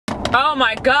Oh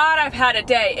my god, I've had a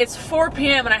day. It's 4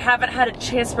 p.m. and I haven't had a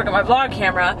chance to pick up my vlog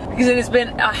camera because it has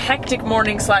been a hectic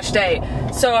morning / day.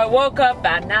 So I woke up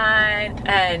at 9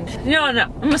 and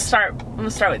I'm gonna start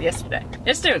with yesterday.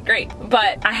 Yesterday was great,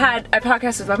 but I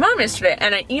podcasted with my mom yesterday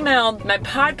and I emailed my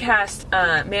podcast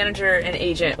manager and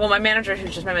agent. Well, my manager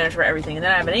who's just my manager for everything, and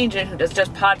then I have an agent who does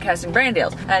just podcasting brand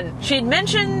deals. And she had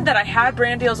mentioned that I had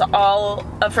brand deals all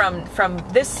from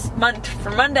this month,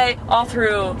 from Monday all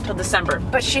through till December,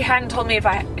 but she hadn't told me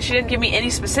she didn't give me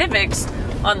any specifics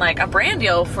on like a brand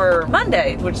deal for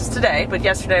Monday, which is today, but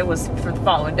yesterday was for the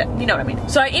following day. You know what I mean?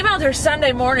 So I emailed her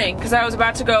Sunday morning because I was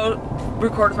about to go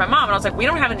record with my mom and I was like, we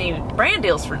don't have any brand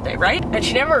deals for today, right? And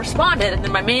she never responded, and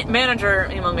then my manager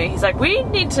emailed me. He's like, we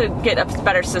need to get a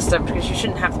better system because you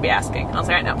shouldn't have to be asking. I was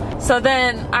like, I know. So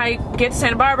then I get to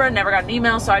Santa Barbara, never got an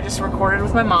email, so I just recorded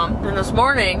with my mom. And this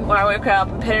morning when I wake up,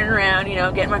 I'm pitting around,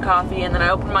 getting my coffee, and then I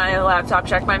open my laptop,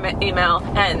 check my email,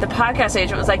 and the podcast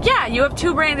agent was like, yeah, you have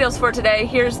 2 brand deals for today.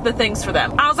 Here's the things for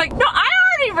them. I was like, no, I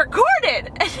already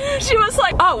recorded. And she was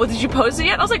like, oh, well, did you post it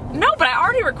yet? I was like, no, but I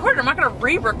already recorded. I'm not gonna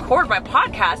re-record my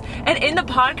podcast. And in the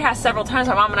podcast several times,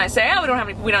 my mom and I say, oh, we don't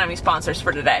have any sponsors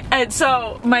for today. And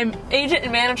so my agent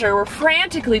and manager were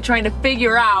frantically trying to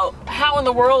figure out how in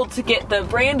the world to get the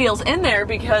brand deals in there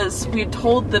because we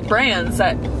told the brands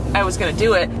that I was gonna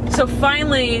do it. So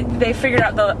finally they figured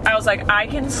out I was like, I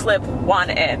can slip one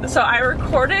in. So I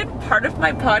recorded part of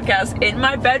my podcast in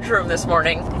my bedroom this morning.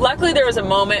 Luckily there was a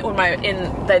moment when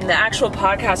in the actual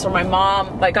podcast where my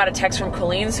mom got a text from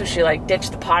Colleen, so she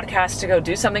ditched the podcast to go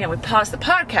do something and we paused the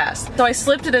podcast. So I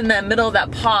slipped it in the middle of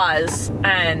that pause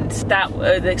and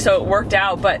so it worked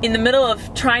out. But in the middle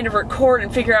of trying to record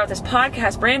and figure out this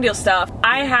podcast brand deal stuff,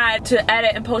 I had to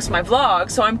edit and post my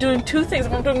vlog. So I'm doing 2 things.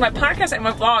 I'm doing my podcast and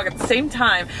my vlog at the same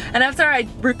time. And after I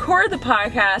record the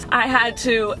podcast, I had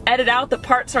to edit out the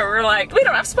parts where we're like, we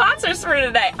don't have sponsors for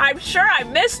today. I'm sure I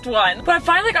missed one. But I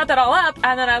finally got that all up,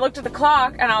 and then I looked at the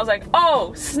clock and I was like,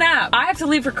 oh snap, I have to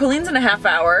leave for Colleen's in a half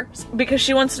hour because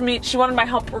she wanted my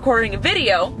help recording a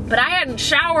video, but I hadn't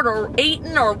showered or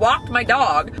eaten or walked my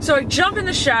dog. So I jumped in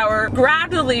the shower,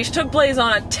 grabbed the leash, took Blaze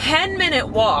on a 10-minute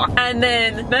walk, and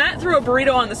then Matt threw a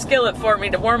burrito on the skillet for me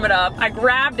to warm it up. I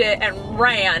grabbed it and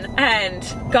ran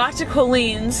and got to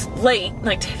Colleen's late,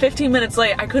 15 minutes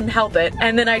late. I couldn't help it.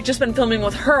 And then I'd just been filming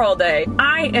with her all day.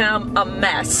 I am a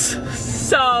mess.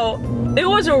 So it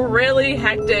was a really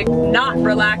hectic, not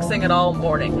relaxing at all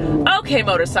morning. Okay,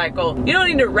 motorcycle, you don't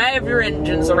need to rev your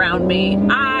engines around me.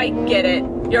 I get it.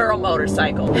 You're a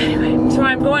motorcycle. Anyway, so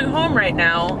I'm going home right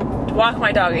now to walk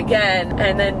my dog again,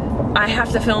 and then I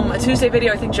have to film a Tuesday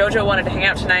video. I think JoJo wanted to hang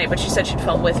out tonight, but she said she'd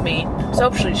film with me. So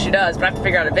hopefully she does, but I have to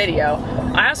figure out a video.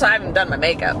 I also haven't done my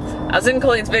makeup. I was in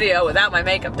Colleen's video without my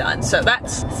makeup done, so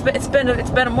it's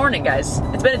been a morning, guys.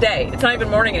 It's been a day. It's not even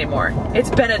morning anymore. It's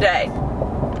been a day.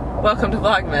 Welcome to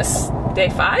Vlogmas, day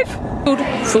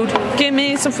 5. Food, give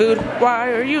me some food. Why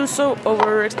are you so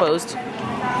overexposed?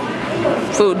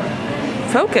 Food.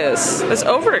 Focus. This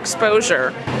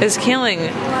overexposure is killing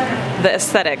the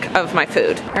aesthetic of my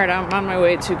food. Alright, I'm on my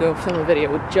way to go film a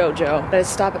video with JoJo. I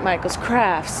stop at Michael's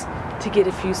Crafts to get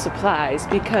a few supplies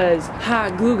because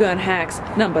hot glue gun hacks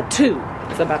number 2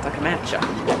 is about to come at ya.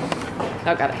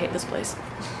 Oh god, I hate this place.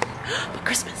 But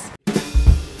Christmas.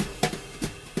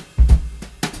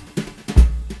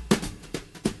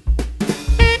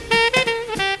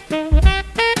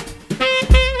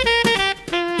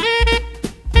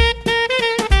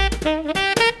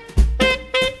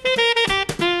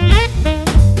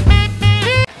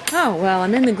 Well,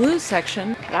 I'm in the glue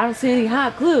section, but I don't see any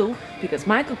hot glue because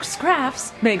Michael's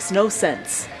Crafts makes no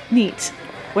sense. Neat.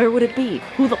 Where would it be?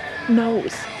 Who the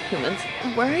knows? Humans.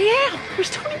 Where are you?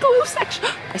 There's no glue section.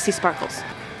 I see sparkles.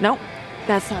 Nope,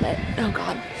 that's not it. Oh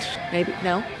god. Maybe,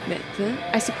 no.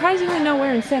 I surprisingly know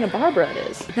where in Santa Barbara it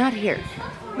is. Not here.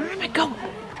 Where am I going?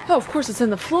 Oh, of course it's in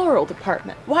the floral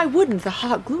department. Why wouldn't the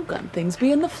hot glue gun things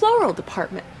be in the floral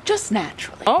department? Just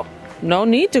naturally. Oh. No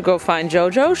need to go find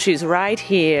JoJo, she's right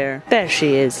here. There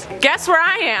she is. Guess where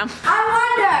I am? I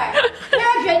wonder!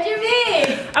 Where could you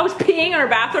be? I was peeing in her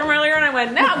bathroom earlier and I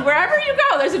went, no, wherever you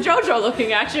go, there's a JoJo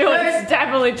looking at you. It's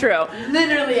definitely true.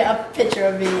 Literally a picture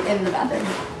of me in the bathroom.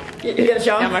 You gonna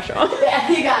show him? Yeah, I'm gonna show him. Yeah,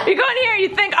 you got it. You go in here, you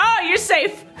think, oh, you're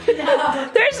safe.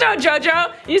 No. There's no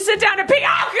JoJo. You sit down and pee,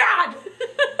 oh god!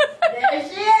 There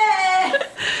she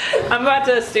is! I'm about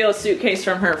to steal a suitcase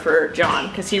from her for John,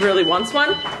 because he really wants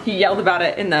one. He yelled about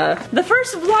it in the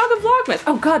first vlog of Vlogmas.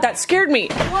 Oh god, that scared me.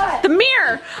 What? The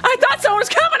mirror! I thought someone was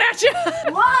coming at you!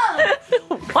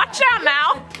 Whoa! Watch out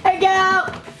now! There you go!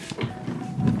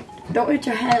 Don't hit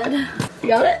your head. You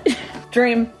got it?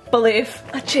 Dream. believe.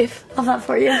 Achieve. Love that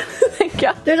for you. Thank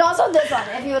you. There's also this one,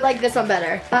 if you would like this one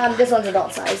better. This one's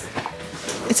adult size.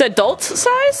 It's adult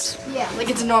sized? Yeah, like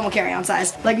it's a normal carry-on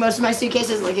size. Like most of my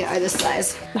suitcases, like are this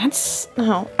size. That's,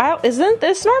 no. Isn't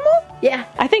this normal? Yeah.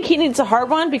 I think he needs a hard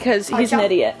one because he's an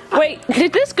idiot. Wait,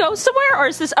 did this go somewhere or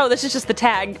is this, oh, this is just the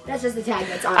tag. That's just the tag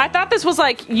that's on. I thought this was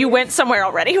like, you went somewhere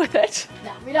already with it.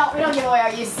 No, we don't give away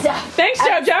our used stuff. Thanks,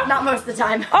 JoJo. Not most of the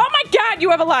time. Oh my God, you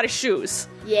have a lot of shoes.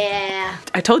 Yeah.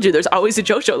 I told you there's always a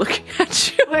JoJo looking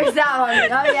at you. Where's that one?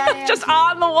 Oh yeah. Just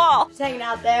on the wall. Just hanging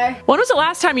out there. When was the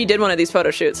last time you did one of these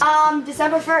photo shoots?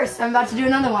 December 1st. I'm about to do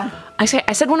another one. I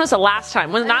said when was the last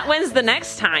time? When's the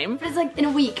next time? It's like in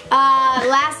a week.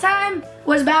 Last time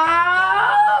was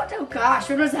about, oh gosh,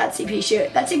 when was that CP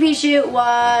shoot? That CP shoot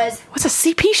was... What's a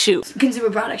CP shoot?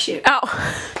 Consumer product shoot.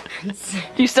 Oh.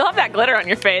 You still have that glitter on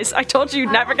your face. I told you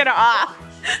you'd never get it off.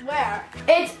 Where?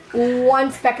 It's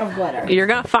one speck of glitter. You're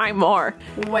gonna find more.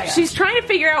 Where? She's trying to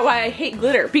figure out why I hate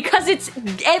glitter. Because it's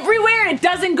everywhere and it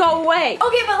doesn't go away.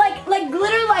 Okay, but like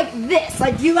glitter like this.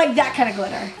 Like you like that kind of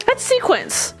glitter. That's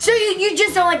sequins. So you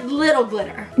just don't like little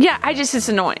glitter. Yeah, it's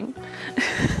annoying.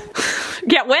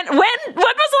 Yeah, when was the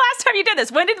last time you did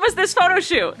this? Was this photo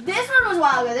shoot? This one was a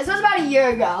while ago. This was about a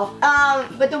year aw.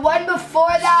 But the one before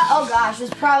that, oh gosh, was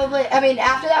probably, I mean,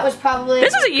 after that was probably...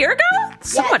 This was a year ago?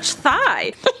 So much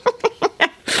thigh.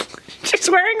 She's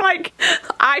wearing like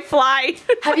I-Fly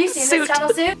Have you seen this tunnel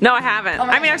suit? No, I haven't. Oh,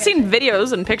 I mean, I've seen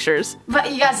videos and pictures.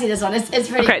 But you gotta see this one. It's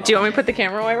pretty Okay, cool. do you want me to put the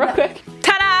camera away real quick?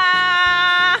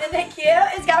 Ta-da! Isn't it cute?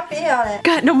 It's got feet on it.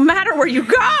 God, no matter where you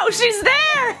go, she's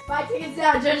there! My ticket's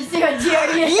down. Just see what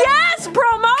GRD is. Yes!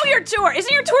 Promo your tour!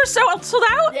 Isn't your tour sold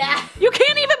out? Yeah. You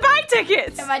can't even buy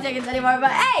tickets! Can't buy tickets anymore,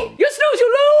 but hey! You snooze,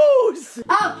 you lose!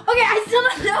 Oh, okay, I still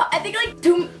don't know. I think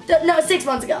like 6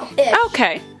 months ago.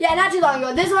 Okay. Yeah, not too long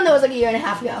ago. This one that was like a year and a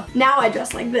half ago. Now I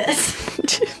dress like this.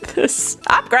 This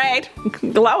upgrade.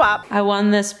 Glow up. I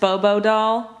won this Bobo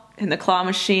doll in the claw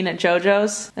machine at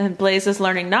JoJo's, and Blaze is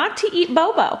learning not to eat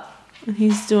Bobo. And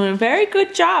he's doing a very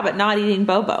good job at not eating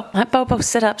Bobo. Let Bobo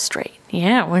sit up straight.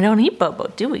 Yeah, we don't eat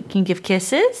Bobo, do we? Can you give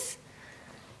kisses?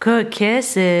 Good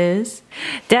kisses.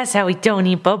 That's how we don't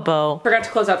eat Bobo. Forgot to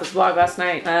close out this vlog last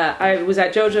night. I was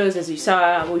at JoJo's, as you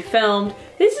saw. We filmed.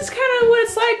 This is kind of what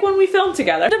it's like when we film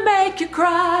together. To make you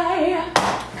cry.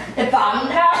 If I'm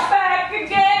not back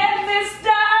again this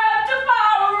time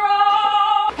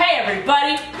tomorrow. Hey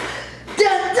everybody.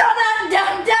 Dun, dun, dun,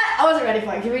 dun, dun. I wasn't ready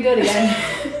for it. Can we do it again?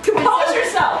 Compose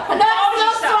yourself. No, Compose no,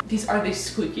 yourself. These are the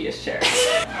squeakiest chairs.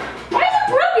 Why is it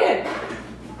broken?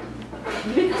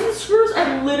 Because the screws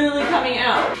are literally coming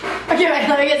out. Okay, wait,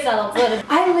 let me get settled.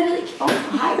 I literally, oh,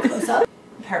 hi, close up.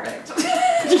 Perfect. Alright,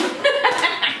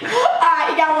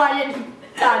 you got one.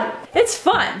 Done. It's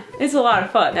fun. It's a lot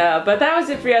of fun. But that was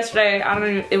it for yesterday. I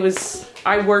don't know.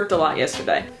 I worked a lot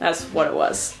yesterday. That's what it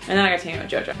was. And then I got to hang out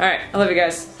with JoJo. Alright, I love you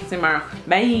guys. See you tomorrow.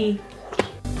 Bye.